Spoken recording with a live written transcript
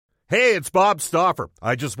Hey, it's Bob Stauffer.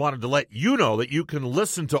 I just wanted to let you know that you can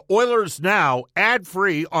listen to Oilers Now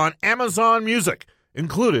ad-free on Amazon Music,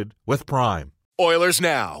 included with Prime. Oilers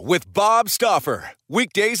Now with Bob Stauffer.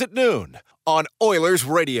 Weekdays at noon on Oilers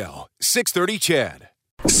Radio, 630 CHED.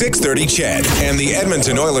 630 CHED and the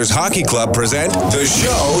Edmonton Oilers Hockey Club present the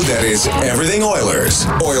show that is everything Oilers.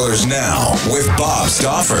 Oilers Now with Bob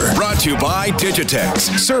Stauffer. Brought to you by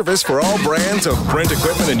Digitex. Service for all brands of print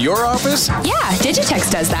equipment in your office? Yeah,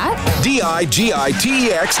 Digitex does that. Digitex.ca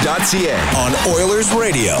on Oilers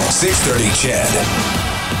Radio, 630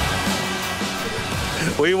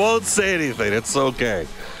 CHED. We won't say anything. It's okay.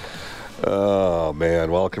 Oh,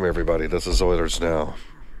 man. Welcome, everybody. This is Oilers Now.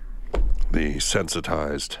 The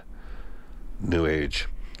sensitized, new age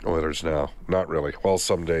Oilers Now. Not really. Well,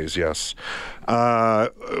 some days, yes.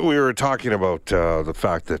 We were talking about the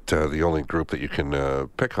fact that the only group that you can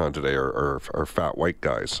pick on today are fat white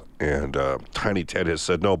guys. And Tiny Ted has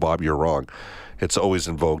said, no, Bob, you're wrong. It's always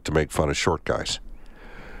in vogue to make fun of short guys.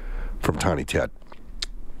 From Tiny Ted.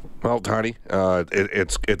 Well, Tiny,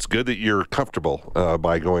 it's good that you're comfortable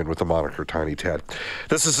by going with the moniker Tiny Ted.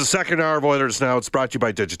 This is the second hour of Oilers Now. It's brought to you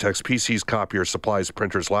by Digitex. PCs, copiers, supplies,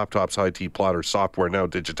 printers, laptops, IT, plotters, software. Now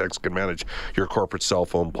Digitex can manage your corporate cell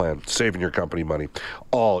phone plan, saving your company money.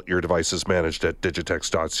 All your devices managed at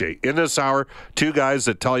digitex.ca. In this hour, two guys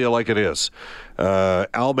that tell you like it is.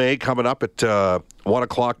 Al May coming up at 1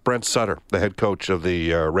 o'clock. Brent Sutter, the head coach of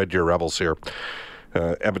the Red Deer Rebels here.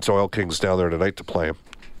 Edmonton Oil Kings down there tonight to play him.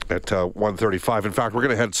 At 1:35. In fact, we're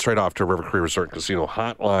going to head straight off to River Cree Resort and Casino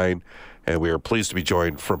Hotline, and we are pleased to be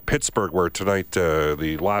joined from Pittsburgh, where tonight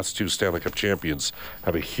the last two Stanley Cup champions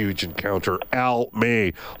have a huge encounter. Al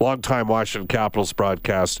May, longtime Washington Capitals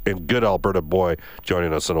broadcast and good Alberta boy,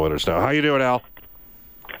 joining us on Oilers Now. How you doing, Al?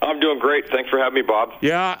 I'm doing great. Thanks for having me, Bob.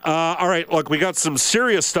 Yeah. All right. Look, we got some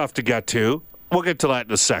serious stuff to get to. We'll get to that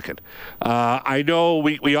in a second. I know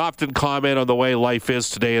we often comment on the way life is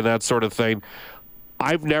today and that sort of thing.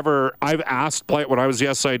 I've asked, when I was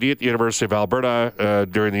the SID at the University of Alberta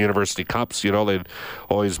during the University Cups, they'd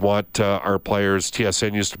always want our players,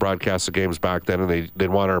 TSN used to broadcast the games back then, and they'd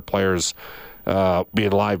want our players being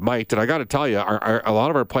live mic'd. And I got to tell you, a lot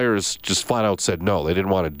of our players just flat out said no. They didn't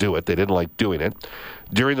want to do it. They didn't like doing it.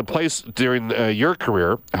 During your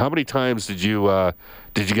career, how many times did you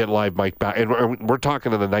get live mic back? And we're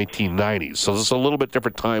talking in the 1990s, so this is a little bit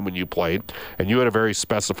different time when you played, and you had a very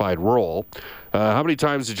specified role. How many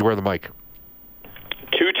times did you wear the mic?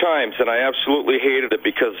 2 times, and I absolutely hated it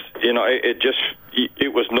because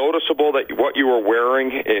it was noticeable that what you were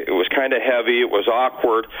wearing, it was kind of heavy, it was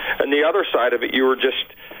awkward, and the other side of it, you were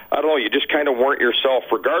just, I don't know, you just kind of weren't yourself,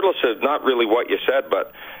 regardless of not really what you said,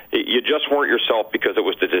 but you just weren't yourself because it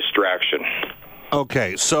was the distraction.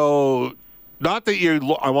 Okay, so not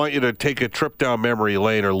that I want you to take a trip down memory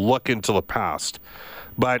lane or look into the past,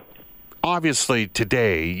 but obviously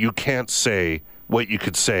today you can't say what you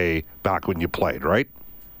could say back when you played, right?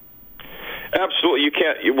 Absolutely, you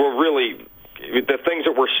can't. Well, really, the things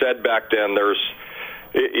that were said back then, there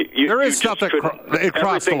is stuff that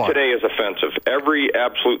crossed the line. Everything today is offensive. Every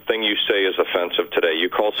absolute thing you say is offensive today. You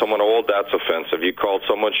call someone old, that's offensive. You called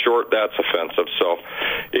someone short, that's offensive. So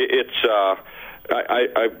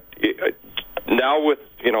now with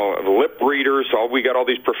lip readers, we got all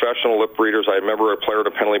these professional lip readers. I remember a player at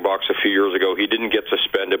a penalty box a few years ago. He didn't get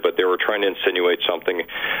suspended, but they were trying to insinuate something.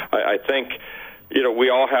 I think we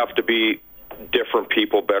all have to be different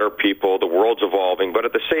people, better people. The world's evolving, but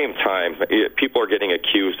at the same time, people are getting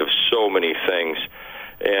accused of so many things,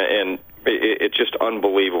 and it's just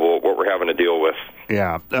unbelievable what we're having to deal with.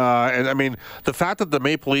 Yeah, and I mean, the fact that the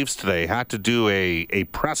Maple Leafs today had to do a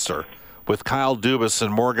presser with Kyle Dubas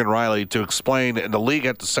and Morgan Riley to explain, and the league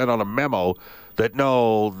had to send on a memo that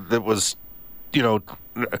was,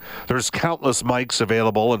 there's countless mics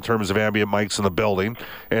available in terms of ambient mics in the building,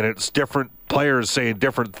 and it's different players saying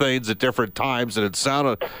different things at different times, and it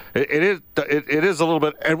is a little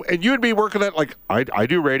bit, and you would be working at, like I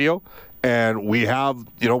do radio, and we have,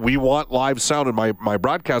 we want live sound, and my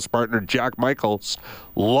broadcast partner, Jack Michaels,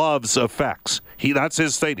 loves effects. That's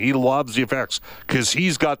his thing. He loves the effects because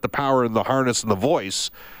he's got the power and the harness and the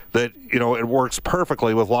voice that, it works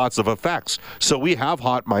perfectly with lots of effects. So we have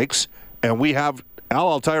hot mics, and we have,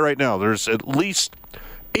 I'll tell you right now, there's at least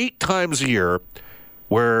 8 times a year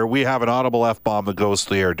where we have an audible F-bomb that goes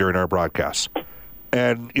to the air during our broadcasts.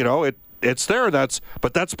 And, it's there,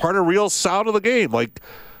 but that's part of real sound of the game. Like,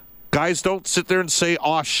 guys don't sit there and say,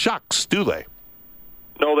 "Aw, shucks," do they?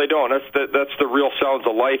 No, they don't. That's the real sounds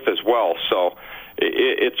of life as well. So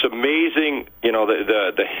it's amazing,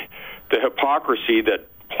 the hypocrisy that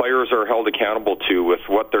players are held accountable to with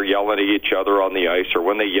what they're yelling at each other on the ice, or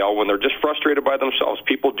when they yell when they're just frustrated by themselves.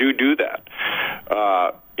 People do that.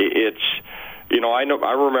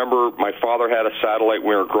 I remember my father had a satellite when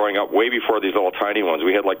we were growing up, way before these little tiny ones.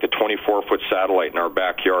 We had like the 24-foot satellite in our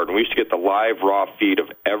backyard, and we used to get the live raw feed of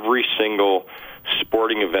every single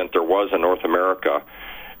sporting event there was in North America.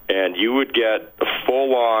 And you would get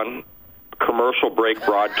full-on commercial break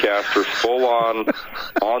broadcasters, full-on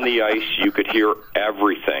the ice. You could hear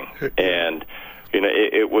everything. And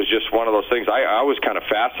it was just one of those things. I was kind of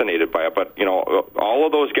fascinated by it. But, all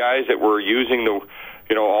of those guys that were using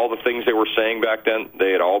all the things they were saying back then,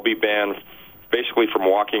 they'd all be banned basically from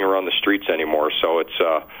walking around the streets anymore. So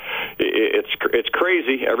it's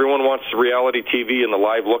crazy. Everyone wants reality TV and the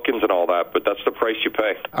live look-ins and all that, but that's the price you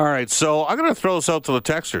pay. All right, so I'm going to throw this out to the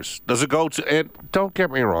texters. Does it go to, and don't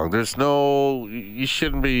get me wrong, you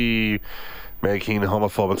shouldn't be making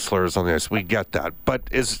homophobic slurs on the ice. We get that. But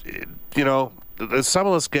is some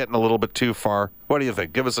of us getting a little bit too far? What do you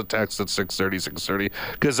think? Give us a text at 630.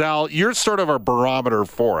 Because, Al, you're sort of our barometer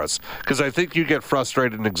for us, because I think you get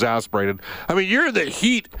frustrated and exasperated. I mean, you're the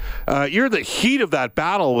heat of that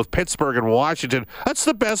battle with Pittsburgh and Washington. That's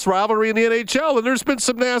the best rivalry in the NHL, and there's been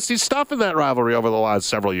some nasty stuff in that rivalry over the last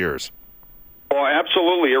several years. Oh,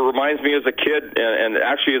 absolutely. It reminds me as a kid, and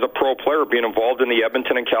actually as a pro player, being involved in the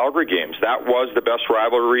Edmonton and Calgary games. That was the best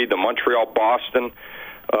rivalry, the Montreal-Boston,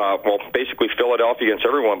 basically Philadelphia against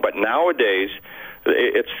everyone. But nowadays,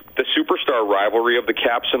 it's the superstar rivalry of the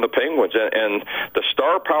Caps and the Penguins. And the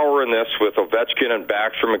star power in this with Ovechkin and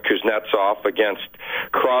Backstrom and Kuznetsov against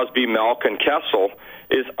Crosby, Malkin, Kessel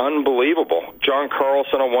is unbelievable. John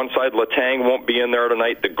Carlson on one side, Letang won't be in there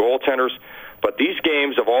tonight, the goaltenders. But these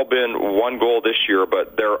games have all been one goal this year,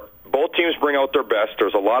 but both teams bring out their best.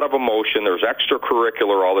 There's a lot of emotion. There's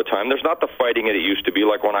extracurricular all the time. There's not the fighting it used to be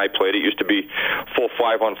like when I played. It used to be full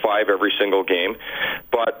 5-on-5 every single game.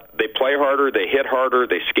 But they play harder, they hit harder,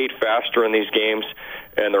 they skate faster in these games,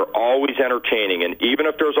 and they're always entertaining. And even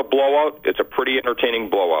if there's a blowout, it's a pretty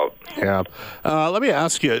entertaining blowout. Yeah. Let me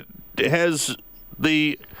ask you, has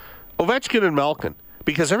the Ovechkin and Malkin,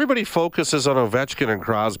 because everybody focuses on Ovechkin and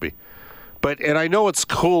Crosby, and I know it's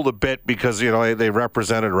cooled a bit because, they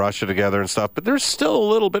represented Russia together and stuff, but there's still a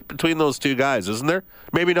little bit between those two guys, isn't there?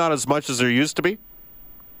 Maybe not as much as there used to be?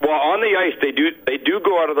 Well, on the ice, they do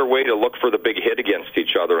go out of their way to look for the big hit against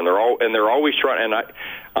each other, and they're always trying. And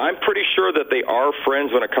I'm pretty sure that they are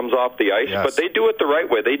friends when it comes off the ice, yes. But they do it the right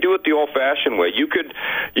way. They do it the old-fashioned way. You could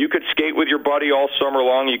skate with your buddy all summer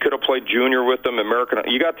long. You could have played junior with them, American.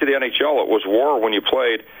 You got to the NHL, it was war when you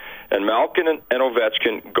played. And Malkin and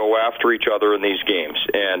Ovechkin go after each other in these games,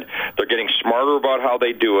 and they're getting smarter about how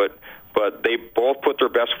they do it. But they both put their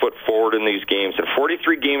best foot forward in these games. In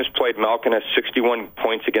 43 games played, Malkin has 61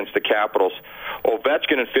 points against the Capitals.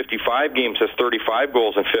 Ovechkin in 55 games has 35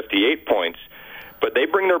 goals and 58 points. But they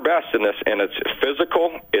bring their best in this, and it's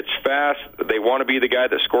physical, it's fast. They want to be the guy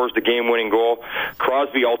that scores the game-winning goal.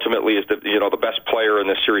 Crosby ultimately is the best player in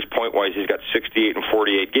this series point-wise. He's got 68 in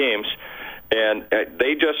 48 games. And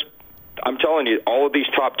I'm telling you, all of these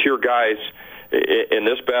top-tier guys in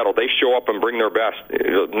this battle, they show up and bring their best.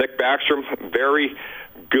 Nick Backstrom, very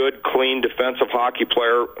good, clean defensive hockey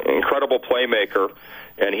player, incredible playmaker,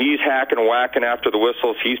 and he's hacking and whacking after the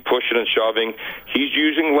whistles. He's pushing and shoving. He's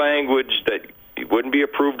using language that wouldn't be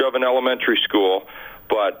approved of in elementary school,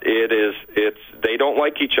 but they don't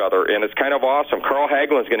like each other, and it's kind of awesome. Carl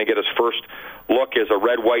Hagelin's going to get his first look as a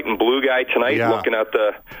red, white, and blue guy tonight, looking at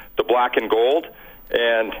the black and gold.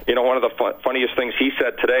 And, one of the funniest things he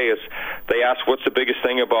said today is they asked, what's the biggest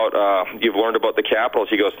thing about you've learned about the Capitals?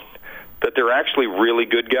 He goes, that they're actually really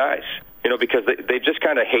good guys, because they just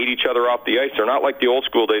kind of hate each other off the ice. They're not like the old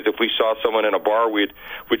school days. If we saw someone in a bar, we'd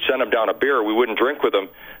send them down a beer. We wouldn't drink with them.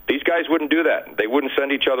 These guys wouldn't do that. They wouldn't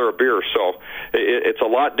send each other a beer. So it's a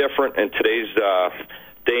lot different in today's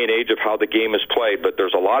day and age of how the game is played, but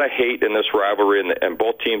there's a lot of hate in this rivalry, and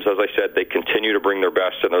both teams, as I said, they continue to bring their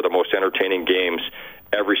best, and they're the most entertaining games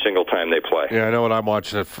every single time they play. Yeah, I know what I'm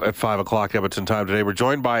watching at 5 o'clock Edmonton time today. We're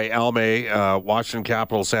joined by Al May, Washington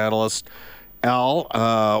Capitals analyst.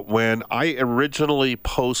 Al, when I originally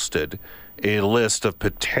posted a list of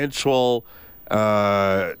potential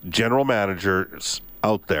general managers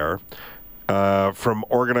out there from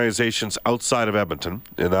organizations outside of Edmonton,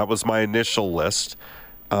 and that was my initial list,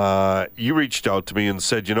 you reached out to me and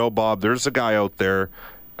said, Bob, there's a guy out there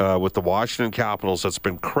with the Washington Capitals that's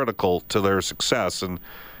been critical to their success, and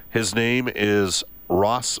his name is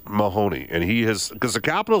Ross Mahoney. And because the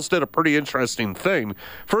Capitals did a pretty interesting thing.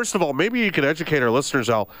 First of all, maybe you could educate our listeners,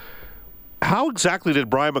 Al. How exactly did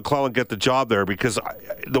Brian McClellan get the job there? Because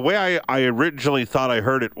the way I originally thought I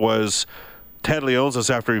heard it was Ted Leonsis,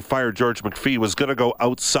 after he fired George McPhee, was going to go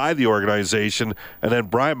outside the organization, and then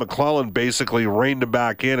Brian McClellan basically reined him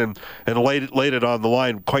back in and laid it on the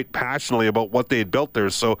line quite passionately about what they had built there.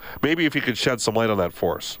 So maybe if you could shed some light on that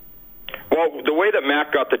for us. Well, the way that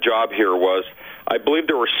Mac got the job here was, I believe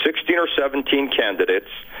there were 16 or 17 candidates.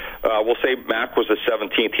 We'll say Mac was the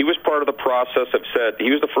 17th. He was part of the process of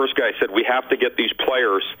he was the first guy who said, we have to get these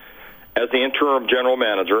players as the interim general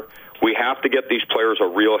manager. We have to get these players a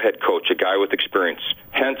real head coach, a guy with experience.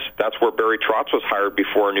 Hence, that's where Barry Trotz was hired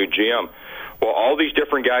before a new GM. Well, all these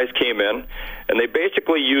different guys came in, and they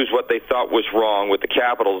basically used what they thought was wrong with the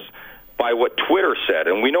Capitals by what Twitter said.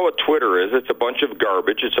 And we know what Twitter is. It's a bunch of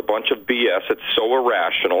garbage. It's a bunch of BS. It's so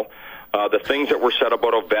irrational. The things that were said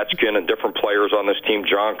about Ovechkin and different players on this team,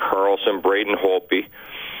 John Carlson, Braden Holtby.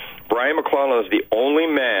 Brian McClellan is the only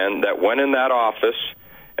man that went in that office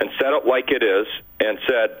and said it like it is and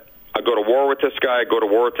said, I go to war with this guy, I go to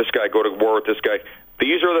war with this guy, I go to war with this guy.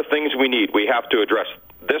 These are the things we need. We have to address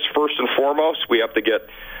this first and foremost. We have to get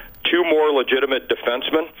 2 more legitimate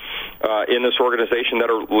defensemen in this organization that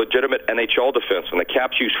are legitimate NHL defensemen. The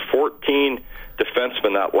Caps used 14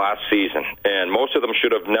 defensemen that last season, and most of them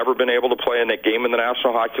should have never been able to play in that game in the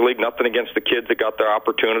National Hockey League. Nothing against the kids that got their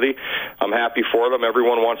opportunity. I'm happy for them.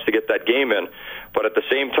 Everyone wants to get that game in. But at the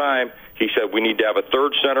same time, he said we need to have a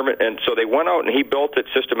third centerman, and so they went out and he built it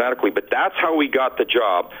systematically. But that's how he got the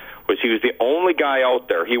job. He was the only guy out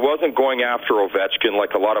there. He wasn't going after Ovechkin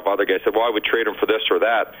like a lot of other guys said, well, I would trade him for this or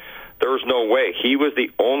that. There was no way. He was the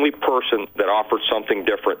only person that offered something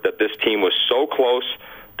different, that this team was so close.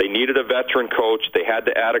 They needed a veteran coach. They had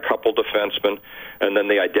to add a couple defensemen, and then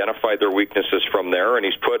they identified their weaknesses from there. And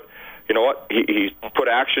he's put, you know what, he put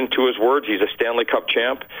action to his words. He's a Stanley Cup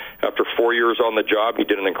champ. After 4 years on the job, he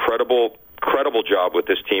did an incredible job with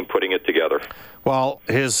this team putting it together. Well,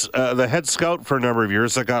 his the head scout for a number of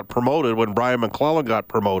years that got promoted when Brian McClellan got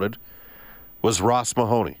promoted was Ross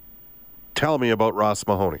Mahoney. Tell me about Ross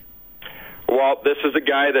Mahoney. Well, this is a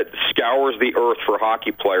guy that scours the earth for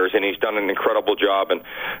hockey players, and he's done an incredible job. And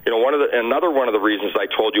you know, another one of the reasons I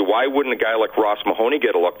told you, why wouldn't a guy like Ross Mahoney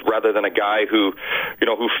get a look rather than a guy who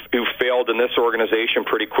failed in this organization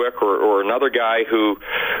pretty quick, or another guy who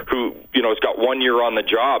has got 1 year on the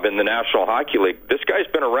job in the National Hockey League? This guy's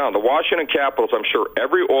been around. The Washington Capitals, I'm sure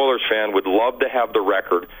every Oilers fan would love to have the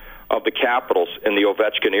record of the Capitals in the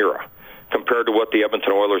Ovechkin era compared to what the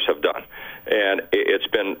Edmonton Oilers have done. And it's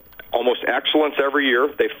been almost excellence every year.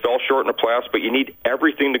 They fell short in the playoffs, but you need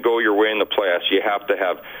everything to go your way in the playoffs. You have to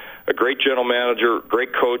have a great general manager,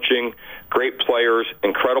 great coaching, great players,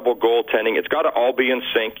 incredible goaltending. It's got to all be in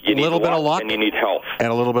sync. You need luck, and you need health. And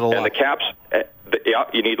a little bit of luck. And the Caps,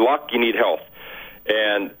 you need luck, you need health.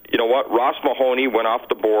 And you know what? Ross Mahoney went off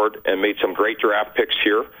the board and made some great draft picks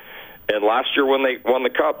here. And last year when they won the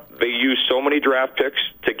Cup, they used so many draft picks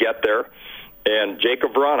to get there. And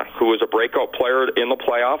Jacob Vrana, who was a breakout player in the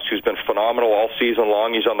playoffs, who's been phenomenal all season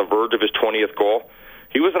long. He's on the verge of his 20th goal.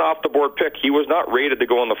 He was an off-the-board pick. He was not rated to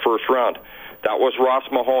go in the first round. That was Ross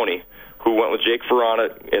Mahoney, who went with Jake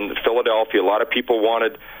Vrana in Philadelphia. A lot of people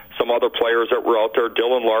wanted some other players that were out there.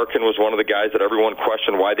 Dylan Larkin was one of the guys that everyone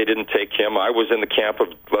questioned why they didn't take him. I was in the camp of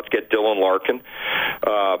let's get Dylan Larkin.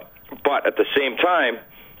 But at the same time,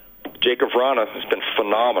 Jacob Vrana has been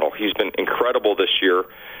phenomenal. He's been incredible this year.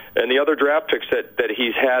 And the other draft picks that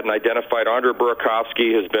he's had and identified, Andre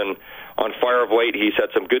Burakovsky has been on fire of late. He's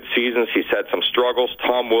had some good seasons. He's had some struggles.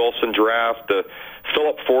 Tom Wilson draft,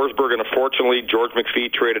 Philip Forsberg, and unfortunately George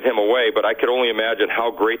McPhee traded him away. But I could only imagine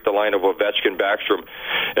how great the line of Ovechkin, Backstrom,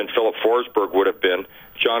 and Philip Forsberg would have been.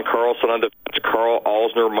 John Carlson on defense, Carl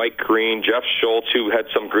Alsner, Mike Green, Jeff Schultz, who had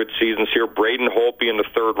some good seasons here, Braden Holtby in the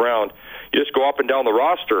third round. You just go up and down the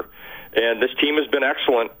roster, and this team has been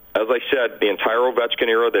excellent. As I said, the entire Ovechkin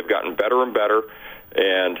era, they've gotten better and better.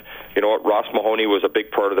 And you know what? Ross Mahoney was a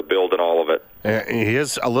big part of the build in all of it. He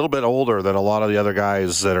is a little bit older than a lot of the other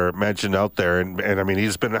guys that are mentioned out there. And I mean,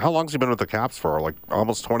 how long has he been with the Caps for? Like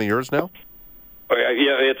almost 20 years now?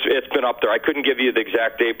 Yeah, it's been up there. I couldn't give you the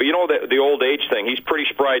exact date, but you know the old age thing. He's pretty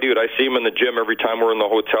spry dude. I see him in the gym every time we're in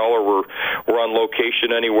the hotel or we're on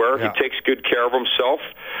location anywhere. Yeah. He takes good care of himself,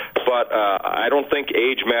 but I don't think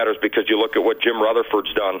age matters because you look at what Jim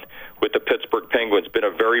Rutherford's done with the Pittsburgh Penguins. Been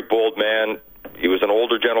a very bold man. He was an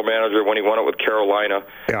older general manager when he won it with Carolina.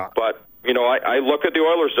 Yeah. But you know, I look at the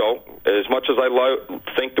Oilers though. As much as I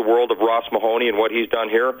think the world of Ross Mahoney and what he's done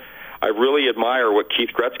here, I really admire what Keith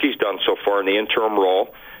Gretzky's done so far in the interim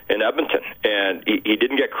role in Edmonton. And he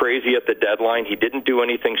didn't get crazy at the deadline. He didn't do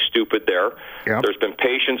anything stupid there. Yep. There's been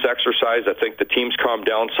patience exercised. I think the team's calmed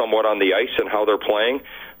down somewhat on the ice and how they're playing.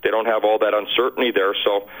 They don't have all that uncertainty there.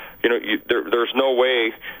 So, there's no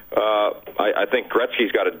way. I think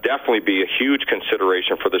Gretzky's got to definitely be a huge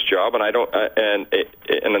consideration for this job. And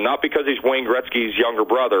and not because he's Wayne Gretzky's younger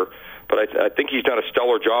brother, but I think he's done a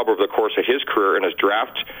stellar job over the course of his career in his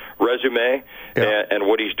draft resume and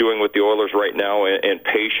what he's doing with the Oilers right now, and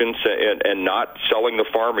patience and not selling the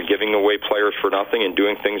farm and giving away players for nothing and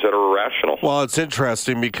doing things that are irrational. Well, it's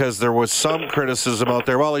interesting because there was some criticism out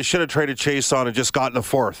there. Well, he should have traded Chase on and just gotten a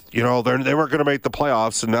fourth. They weren't going to make the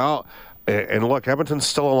playoffs, and now. And look, Edmonton's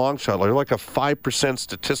still a long shot. They're like a 5%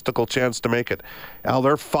 statistical chance to make it. Al,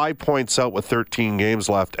 they're 5 points out with 13 games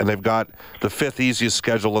left, and they've got the fifth easiest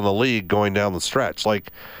schedule in the league going down the stretch.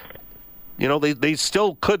 They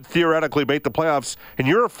still could theoretically make the playoffs. And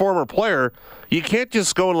you're a former player. You can't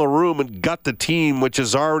just go in the room and gut the team, which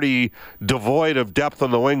is already devoid of depth on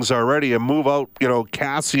the wings already, and move out,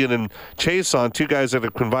 Cassian and Chase on, two guys that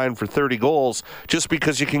have combined for 30 goals, just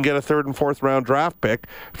because you can get a third and fourth round draft pick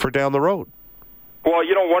for down the road. Well,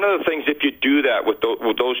 one of the things, if you do that with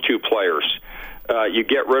those two players, you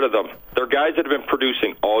get rid of them. They're guys that have been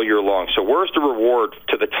producing all year long. So where's the reward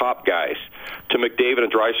to the top guys, to McDavid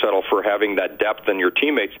and Draisaitl for having that depth in your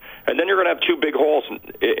teammates? And then you're going to have two big holes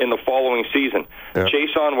in the following season. Yeah.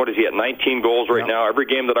 Jason, what is he at, 19 goals right now? Every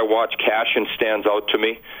game that I watch, Cashin stands out to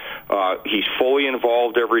me. He's fully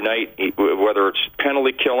involved every night, whether it's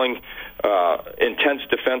penalty killing, intense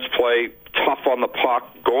defense play, tough on the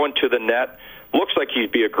puck, going to the net. Looks like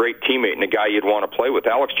he'd be a great teammate and a guy you'd want to play with.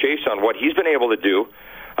 Alex Chiasson, what he's been able to do,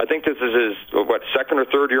 I think this is his second or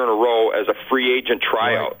third year in a row as a free agent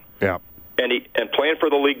tryout. Right. Yeah. And playing for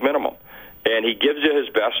the league minimum. And he gives you his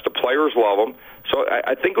best. The players love him. So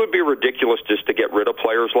I think it would be ridiculous just to get rid of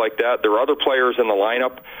players like that. There are other players in the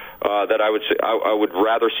lineup that I would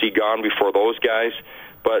rather see gone before those guys.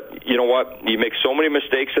 But you know what? You make so many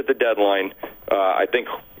mistakes at the deadline. I think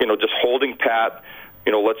just holding pat.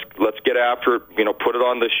 Let's get after it. Put it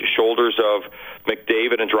on the shoulders of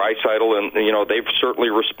McDavid and Draisaitl, and they've certainly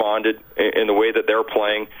responded in the way that they're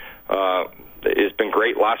playing. It's been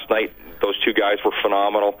great last night. Those two guys were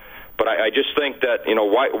phenomenal. But I just think that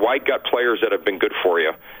why gut players that have been good for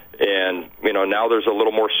you, and now there's a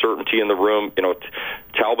little more certainty in the room.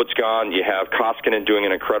 Talbot's gone. You have Koskinen doing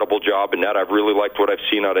an incredible job, and I've really liked what I've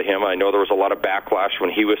seen out of him. I know there was a lot of backlash when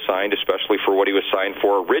he was signed, especially for what he was signed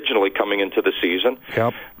for originally coming into the season.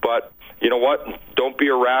 Yep. But you know what? Don't be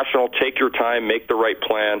irrational. Take your time. Make the right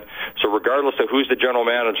plan. So regardless of who's the general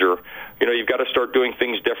manager, you've got to start doing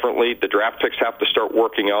things differently. The draft picks have to start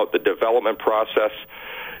working out. The development process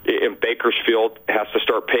in Bakersfield has to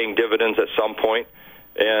start paying dividends at some point.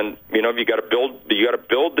 And you got to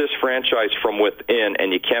build this franchise from within,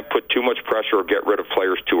 and you can't put too much pressure or get rid of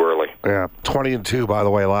players too early. Yeah, 20-2 by the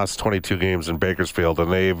way, last 22 games in Bakersfield,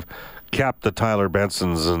 and they've kept the Tyler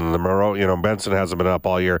Bensons and the Moreau. Benson hasn't been up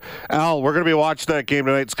all year. Al, we're going to be watching that game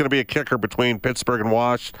tonight. It's going to be a kicker between Pittsburgh and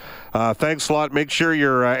Wash. Thanks a lot. Make sure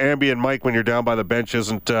your ambient mic when you're down by the bench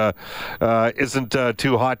isn't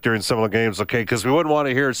too hot during some of the games, okay? Because we wouldn't want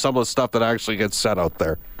to hear some of the stuff that actually gets said out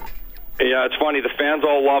there. Yeah, it's funny. The fans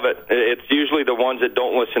all love it. It's usually the ones that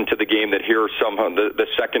don't listen to the game that hear somehow the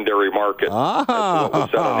secondary market. That's what was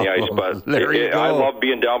said on the ice. But I love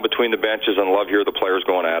being down between the benches and love hear the players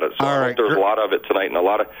going at it. So I hope there's a lot of it tonight, and a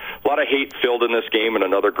lot of hate filled in this game, and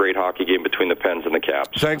another great hockey game between the Pens and the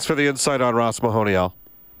Caps. Thanks for the insight on Ross Mahoney, Al.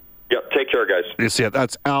 Yep, take care, guys. You see it.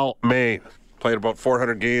 That's Al May. Played about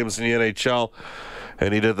 400 games in the NHL.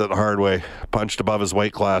 And he did that the hard way. Punched above his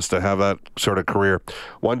weight class to have that sort of career.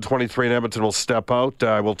 123 in Edmonton will step out.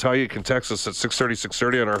 I will tell you can text us at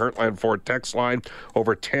 630 on our Heartland Ford text line.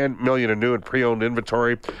 Over $10 million in new and pre-owned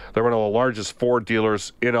inventory. They're one of the largest Ford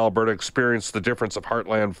dealers in Alberta. Experience the difference of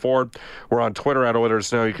Heartland Ford. We're on Twitter at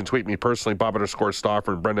Oilers Now. You can tweet me personally,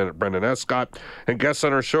 Bob_Stauffer, and Brendan at Brendan S. Scott. And guests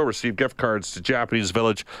on our show receive gift cards to Japanese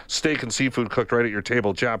Village. Steak and seafood cooked right at your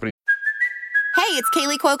table. Japanese. Hey, it's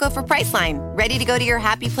Kaylee Cuoco for Priceline. Ready to go to your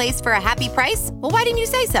happy place for a happy price? Well, why didn't you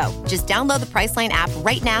say so? Just download the Priceline app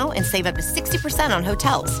right now and save up to 60% on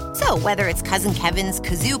hotels. So whether it's Cousin Kevin's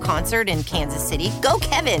Kazoo Concert in Kansas City, go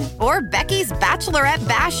Kevin, or Becky's Bachelorette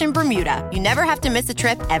Bash in Bermuda, you never have to miss a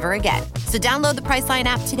trip ever again. So download the Priceline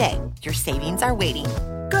app today. Your savings are waiting.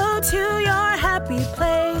 Go to your happy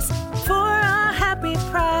place for a happy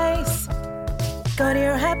price. Go to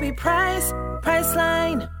your happy price,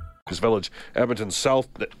 Priceline. Village, Edmonton South,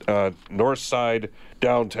 North Side,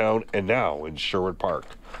 downtown, and now in Sherwood Park.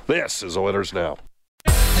 This is Oilers Now.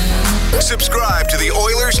 Subscribe to the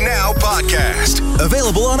Oilers Now podcast.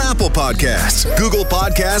 Available on Apple Podcasts, Google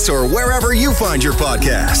Podcasts, or wherever you find your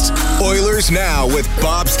podcasts. Oilers Now with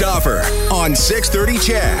Bob Stauffer on 630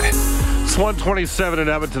 CHED. It's 1:27 in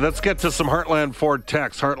Edmonton. Let's get to some Heartland Ford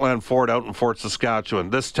text. Heartland Ford out in Fort Saskatchewan.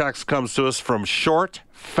 This text comes to us from Short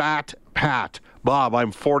Fat Pat. Bob,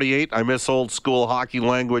 I'm 48. I miss old school hockey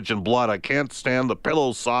language and blood. I can't stand the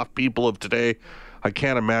pillow soft people of today. I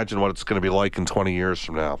can't imagine what it's going to be like in 20 years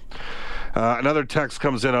from now. Another text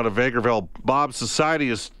comes in out of Vegreville. Bob, society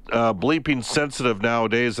is bleeping sensitive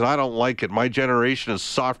nowadays, and I don't like it. My generation is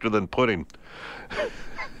softer than pudding.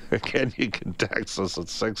 Again, you can text us at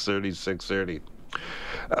 630.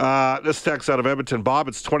 This text out of Edmonton. Bob,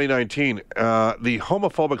 it's 2019. The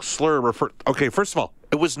homophobic slur Okay, first of all,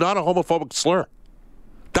 it was not a homophobic slur.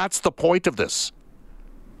 That's the point of this.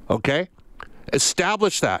 Okay?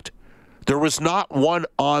 Establish that. There was not one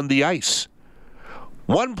on the ice.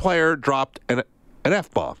 One player dropped an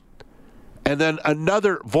F-bomb, and then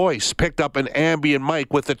another voice picked up an ambient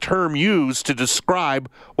mic with the term used to describe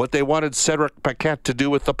what they wanted Cedric Paquette to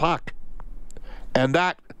do with the puck. And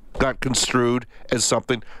that got construed as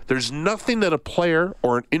something. There's nothing that a player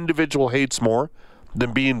or an individual hates more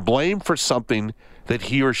than being blamed for something that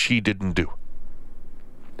he or she didn't do.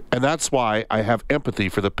 And that's why I have empathy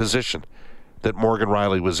for the position that Morgan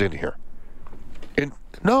Rielly was in here. And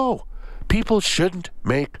no, people shouldn't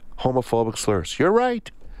make homophobic slurs. You're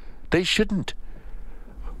right. They shouldn't.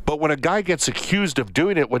 But when a guy gets accused of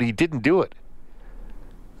doing it when he didn't do it,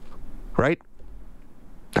 right?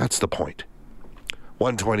 That's the point.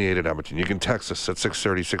 128 at Edmonton. You can text us at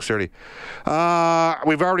 630.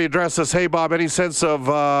 We've already addressed this. Hey, Bob, any sense of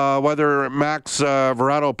whether Max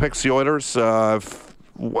Verano picks the Oilers? Or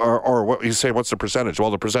what you say, what's the percentage?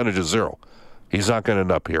 Well, the percentage is 0. He's not going to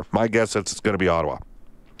end up here. My guess is it's going to be Ottawa.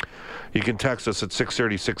 You can text us at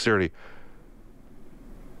 630.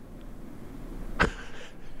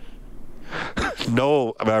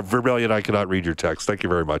 No, Vermilion, I cannot read your text. Thank you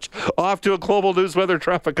very much. Off to a global news weather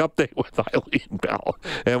traffic update with Eileen Bell.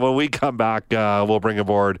 And when we come back, we'll bring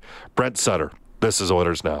aboard Brent Sutter. This is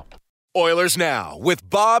Oilers Now. Oilers Now with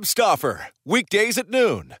Bob Stauffer. Weekdays at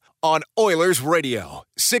noon on Oilers Radio,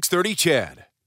 630 CHED.